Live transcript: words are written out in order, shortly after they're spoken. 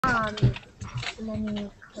let me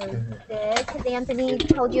close this. Has Anthony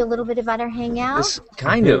told you a little bit about our hangout? This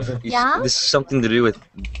kind of. Yeah? This is something to do with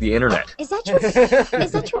the internet. Is that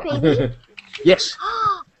your baby? Yes.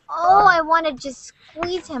 Oh, I want to just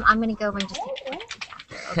squeeze him. I'm going to go over and just okay.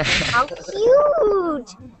 How cute!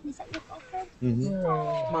 Is that your girlfriend?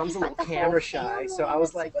 Mm-hmm. Mom's a little camera shy, so I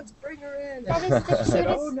was like, let's bring her in. That is the cutest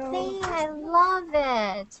thing. I love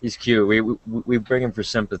it. He's cute. We bring him for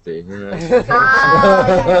sympathy. You know?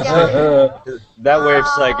 That way,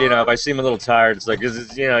 it's like, you know, if I see him a little tired, it's like,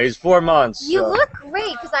 you know, he's 4 months. You look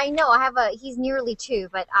great, because I know he's nearly 2,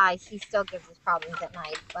 but he still gives us problems at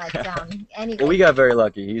night. But anyway. Well, we got very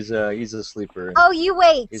lucky. He's a sleeper. Oh, you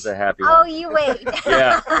wait. He's a happy one. Oh, you wait.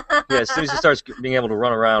 Yeah. As soon as he starts being able to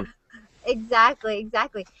run around. Exactly.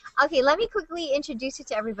 Okay, let me quickly introduce you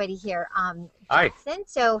to everybody here. Hi. Jackson.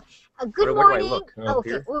 So, good morning.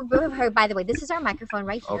 Okay. By the way, this is our microphone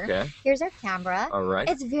right here. Okay. Here's our camera. All right.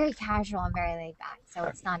 It's very casual and very laid back, so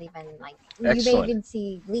it's not even like Excellent. You may even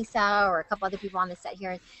see Lisa or a couple other people on the set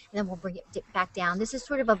here, and then we'll bring it back down. This is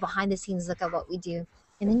sort of a behind-the-scenes look at what we do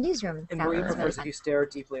in the newsroom. And Marie prefers if you stare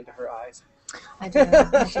deeply into her eyes. I do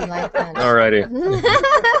like that. Alrighty.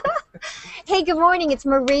 Hey, good morning. It's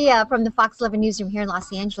Maria from the Fox 11 Newsroom here in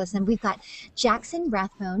Los Angeles, and we've got Jackson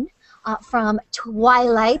Rathbone from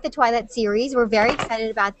Twilight, the Twilight series. We're very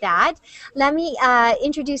excited about that. Let me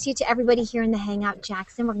introduce you to everybody here in the Hangout,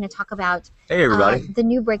 Jackson. We're going to talk about the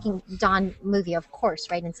new Breaking Dawn movie, of course,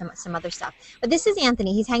 right, and some other stuff. But this is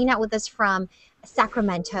Anthony. He's hanging out with us from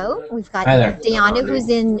Sacramento. We've got Deanna, who's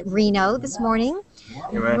in Reno this morning.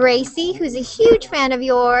 Gracie, who's a huge fan of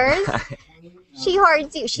yours.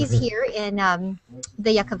 She's here in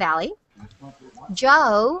the Yucca Valley.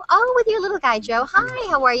 Joe, with your little guy, Joe. Hi,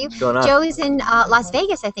 how are you? What's going on? Joe is in Las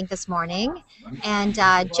Vegas, I think, this morning. And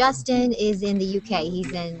Justin is in the UK.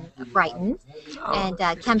 He's in Brighton. And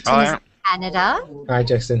Kempton is in Canada. Hi,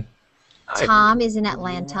 Justin. Tom is in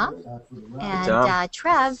Atlanta. And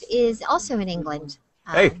Trev is also in England.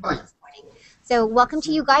 Hey. So welcome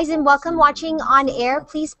to you guys, and welcome watching on air.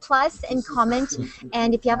 Please plus and comment,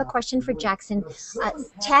 and if you have a question for Jackson,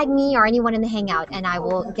 tag me or anyone in the Hangout, and I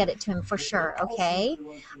will get it to him for sure, okay?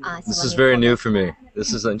 This is very new for me.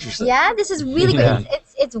 This is interesting. Yeah, this is really good.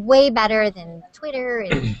 It's way better than Twitter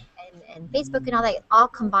and Facebook and all that, all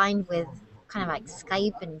combined with kind of like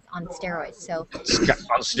Skype and on steroids. So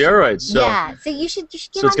on steroids. So yeah. So you should get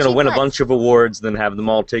So it's going to win a bunch of awards, then have them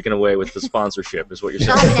all taken away with the sponsorship, is what you're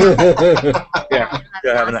saying. Yeah,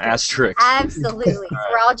 have an asterisk. Absolutely.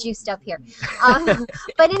 We're all juiced up here.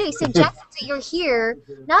 But anyway, so Jackson, so you're here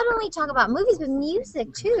not only talk about movies but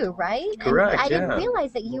music too, right? Correct. And I didn't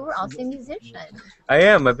realize that you were also a musician. I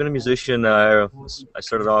am. I've been a musician. I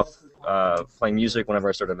started off playing music whenever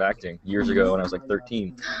I started acting years ago when I was like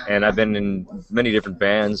 13, and I've been in many different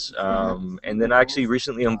bands, and then I actually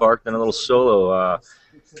recently embarked on a little solo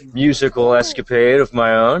musical escapade of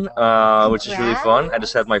my own, which is really fun. I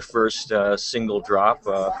just had my first single drop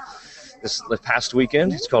this past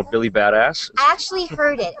weekend. It's called Billy Badass. I actually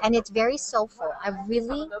heard it, and it's very soulful. I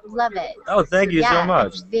really love it. Oh, thank you so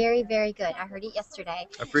much. It's very, very good. I heard it yesterday.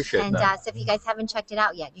 I appreciate that. And so if you guys haven't checked it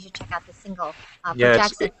out yet, you should check out the single for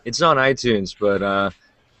Jackson. It's on iTunes, but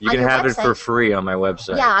you can have it for free on my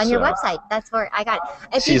website. Yeah, on your website. That's where I got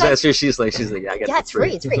it. She's like, yeah, I got it. Yeah, it's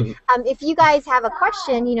free. It's free. If you guys have a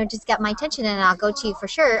question, just get my attention, and I'll go to you for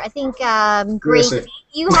sure. I think Gracie,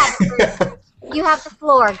 you have the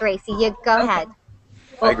floor, Gracie. You go ahead.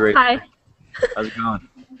 Hi, Gracie. Hi. How's it going?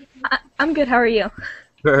 I'm good. How are you?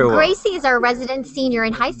 Very well. Gracie is our resident senior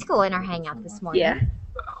in high school in our hangout this morning. Yeah.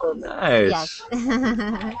 Oh, nice.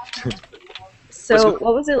 Yes. So,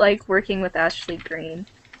 what was it like working with Ashley Greene?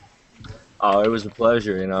 Oh, it was a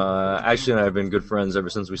pleasure. Ashley and I have been good friends ever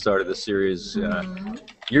since we started this series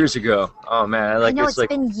years ago. Oh man, I know it's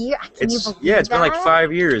been years. Can you believe it's been like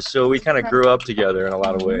 5 years. So we kind of grew up together in a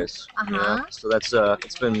lot of ways. So that's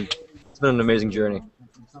it's been an amazing journey.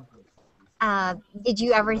 Did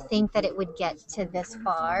you ever think that it would get to this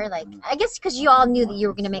far? Like, I guess because you all knew that you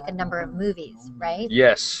were going to make a number of movies, right?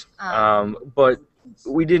 Yes. But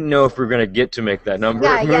we didn't know if we were going to get to make that number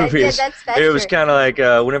of movies. Yeah, that's it was kind of like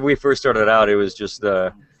whenever we first started out, it was just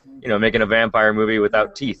making a vampire movie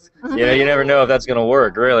without teeth. You never know if that's going to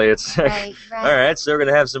work, really. It's like, all right, so we're going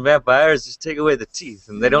to have some vampires, just take away the teeth,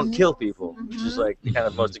 and they don't kill people, which is like kind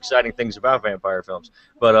of the most exciting things about vampire films.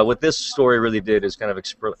 But what this story really did is kind of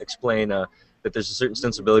explain that there's a certain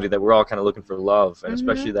sensibility that we're all kind of looking for love, and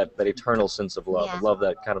especially that eternal sense of love, Yeah. a love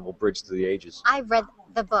that kind of will bridge through the ages. I read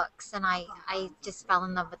the books, and I just fell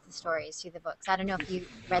in love with the stories through the books. I don't know if you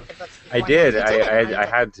read the books before. I did. You did. I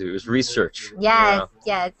had to. It was research. Yes, You know?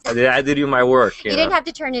 yes. I had to do my work. You didn't have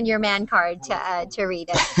to turn in your man card to read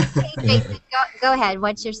it. Hey, Jason, go ahead.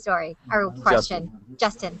 What's your story or question?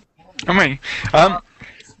 Justin. I mean,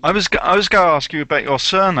 I was going to ask you about your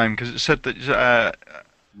surname because it said that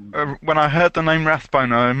when I heard the name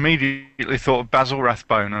Rathbone, I immediately thought of Basil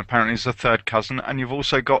Rathbone, and apparently he's a third cousin. And you've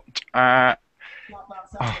also got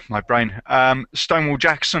my brain, Stonewall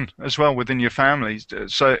Jackson as well within your family.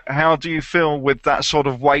 So how do you feel with that sort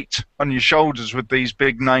of weight on your shoulders with these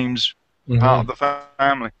big names part of the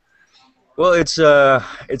family? Well,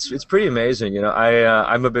 it's pretty amazing, you know.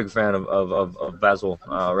 I'm a big fan of Basil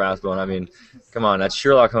Rathbone. I mean, come on, that's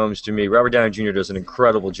Sherlock Holmes to me. Robert Downey Jr. does an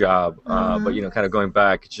incredible job, but you know, kind of going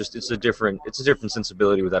back, it's a different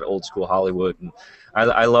sensibility with that old school Hollywood, and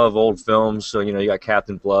I love old films. So you know, you got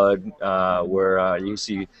Captain Blood, where you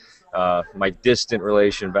see my distant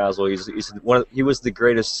relation Basil. He was the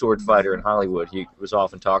greatest sword fighter in Hollywood. He was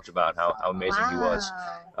often talked about how amazing he was,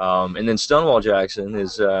 and then Stonewall Jackson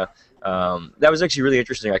is. That was actually really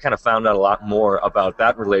interesting. I kind of found out a lot more about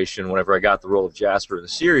that relation whenever I got the role of Jasper in the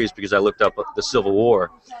series because I looked up the Civil War,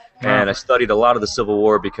 and I studied a lot of the Civil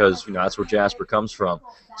War because you know that's where Jasper comes from.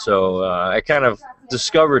 So I kind of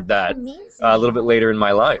discovered that a little bit later in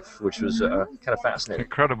my life, which was kind of fascinating.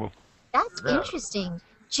 Incredible. That's interesting.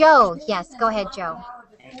 Joe, yes, go ahead, Joe.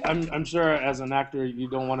 I'm sure as an actor you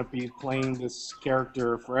don't want to be playing this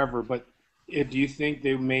character forever, but do you think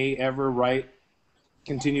they may ever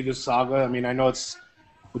continue the saga? I mean, I know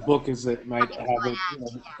the book is it might have it, you know,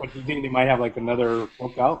 but do you think they might have like another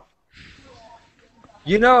book out?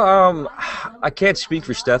 You know, I can't speak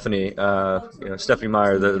for Stephanie. You know, Stephanie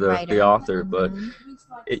Meyer, the author, but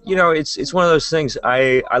you know, it's one of those things.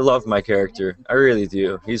 I love my character. I really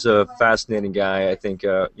do. He's a fascinating guy. I think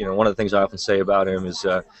you know, one of the things I often say about him is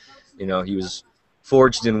you know, he was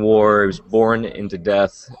forged in war, he was born into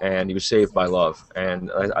death, and he was saved by love. And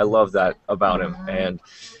I love that about him. And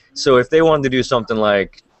so if they wanted to do something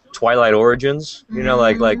like Twilight Origins, you know,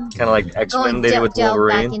 like kind of like X-Men they did with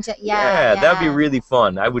Wolverine, that'd be really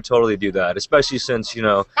fun. I would totally do that, especially since, you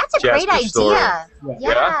know, that's a great idea. Story.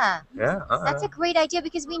 Yeah. Uh-huh. That's a great idea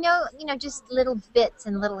because we know, you know, just little bits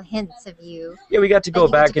and little hints of you. Yeah, we got to go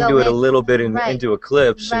back and do it a little bit into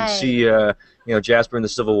Eclipse and see, you know, Jasper in the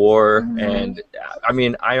Civil War. And I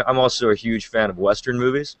mean, I'm also a huge fan of Western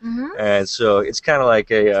movies, and so it's kind of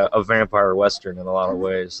like a vampire Western in a lot of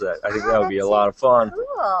ways. That I think that would be a lot of fun.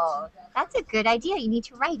 Cool. That's a good idea. You need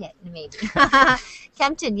to write it, maybe.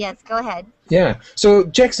 Kempton, yes, go ahead. Yeah. So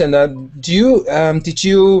Jackson, did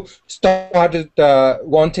you started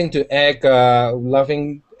wanting to act,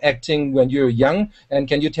 loving acting when you were young? And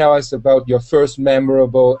can you tell us about your first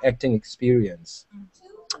memorable acting experience?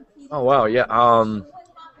 Oh wow, yeah.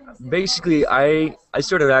 Basically, I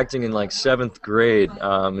started acting in like 7th grade. In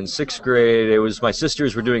 6th grade, it was my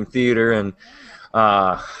sisters were doing theater, and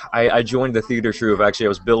I joined the theater troupe. Actually, I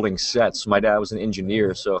was building sets. My dad was an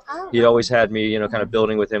engineer, so he always had me, you know, kind of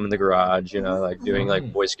building with him in the garage, you know, like doing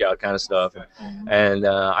like Boy Scout kind of stuff. And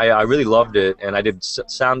I really loved it. And I did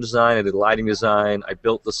sound design, I did lighting design, I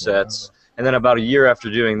built the sets. And then about a year after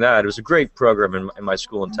doing that, it was a great program in my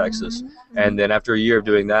school in Texas. And then after a year of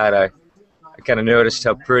doing that, I kind of noticed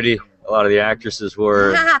how pretty a lot of the actresses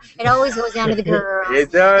were. It always goes down to the girls.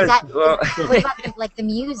 It does. What about like the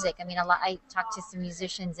music? I mean, I talk to some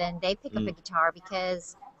musicians, and they pick up a guitar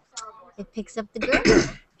because it picks up the girls.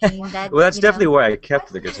 Well, that's definitely why I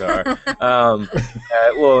kept the guitar.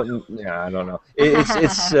 Well, yeah, I don't know.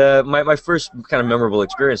 It's my first kind of memorable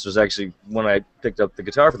experience was actually when I picked up the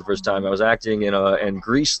guitar for the first time. I was acting in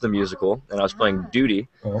Grease the musical, and I was playing Duty,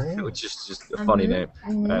 which is just a funny name. I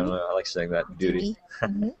don't know. I like saying that, Duty.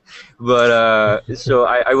 But so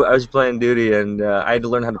I was playing Duty, and I had to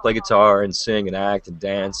learn how to play guitar and sing and act and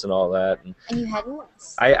dance and all that. And you hadn't?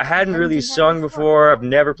 I hadn't really sung before. I've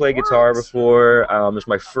never played guitar before. It was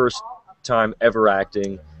my first time ever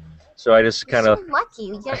acting, so I just kind of. So lucky.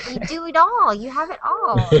 You do it all. You have it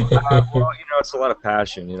all. Well, you know, it's a lot of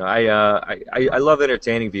passion. You know, I love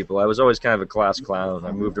entertaining people. I was always kind of a class clown.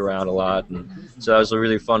 I moved around a lot, and so that was a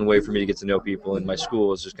really fun way for me to get to know people. And my school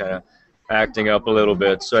was just kind of acting up a little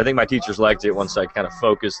bit. So I think my teachers liked it once I kind of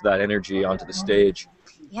focused that energy onto the stage.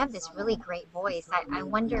 You have this really great voice. I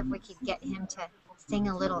wonder if we could get him to sing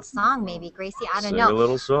a little song, maybe. Gracie, I don't know. Sing a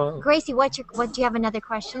little song. Gracie, do you have another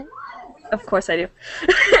question? Of course I do.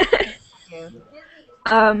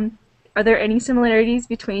 Are there any similarities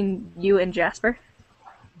between you and Jasper?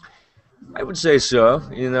 I would say so.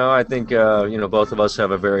 I think both of us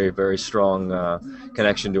have a very, very strong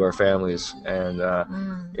connection to our families, and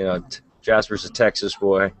Jasper's a Texas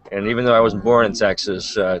boy, and even though I wasn't born in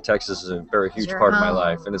Texas, Texas is a very huge Your part of my home.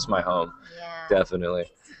 life, and it's my home, Yeah. definitely.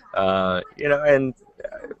 And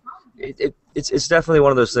it's definitely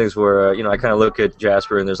one of those things where I kind of look at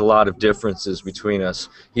Jasper, and there's a lot of differences between us.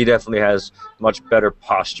 He definitely has much better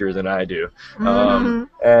posture than I do, and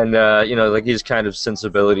like his kind of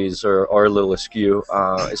sensibilities are a little askew,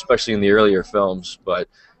 especially in the earlier films. But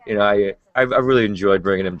I've really enjoyed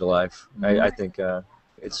bringing him to life. I think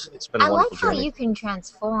it's been a I like wonderful how journey. you can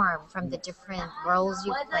transform from the different roles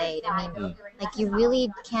you played. I mean, like you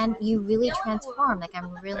really transform. Like I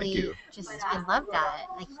love that.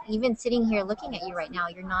 Like even sitting here looking at you right now,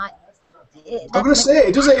 you're not. I'm gonna say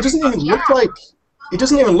it doesn't even look like. It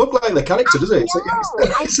doesn't even look like the character, does it?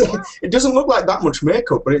 It doesn't look like that much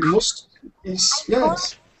makeup, but it must. Yes. Yeah,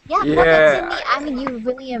 Yeah. well, that's in I mean, you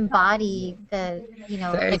really embody the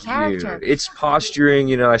Thank character. you. It's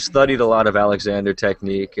posturing. I studied a lot of Alexander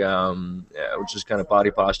technique, which is kind of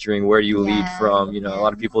body posturing. Where do you lead from? A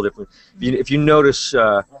lot of people different. If you notice,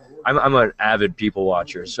 I'm an avid people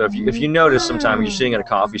watcher. So if you notice, sometime you're sitting at a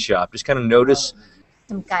coffee shop, just kind of notice.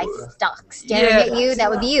 Some guy stuck staring at you. That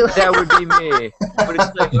would be you. That would be me. But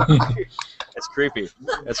it's like, that's creepy.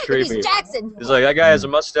 That's creepy. He's Jackson. It's like that guy has a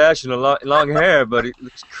mustache and long hair, but it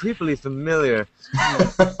looks creepily familiar.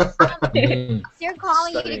 They're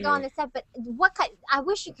calling you to go on the set, but what kind? I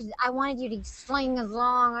wish you could. I wanted you to sing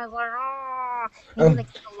along. I was like, maybe like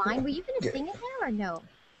a line. Were you going to sing it there or no?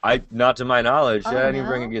 Not to my knowledge. I didn't even no?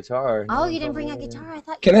 bring a guitar. Oh, you didn't bring a guitar. I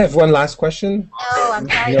thought. Can I have one last question? No, I'm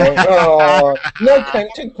sorry. No, no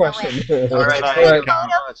question. All right.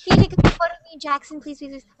 Can you take a photo of me and Jackson, please,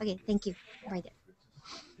 please? Okay, thank you. Right there.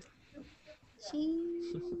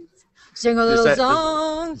 Sing a little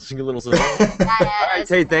song. Sing a little song. All right,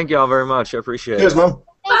 hey, thank you all very much. I appreciate it. Cheers, Mum.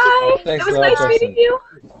 Bye. Thanks It was a lot, nice meeting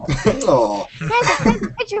Jackson. you. Oh.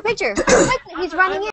 Picture. He's running in.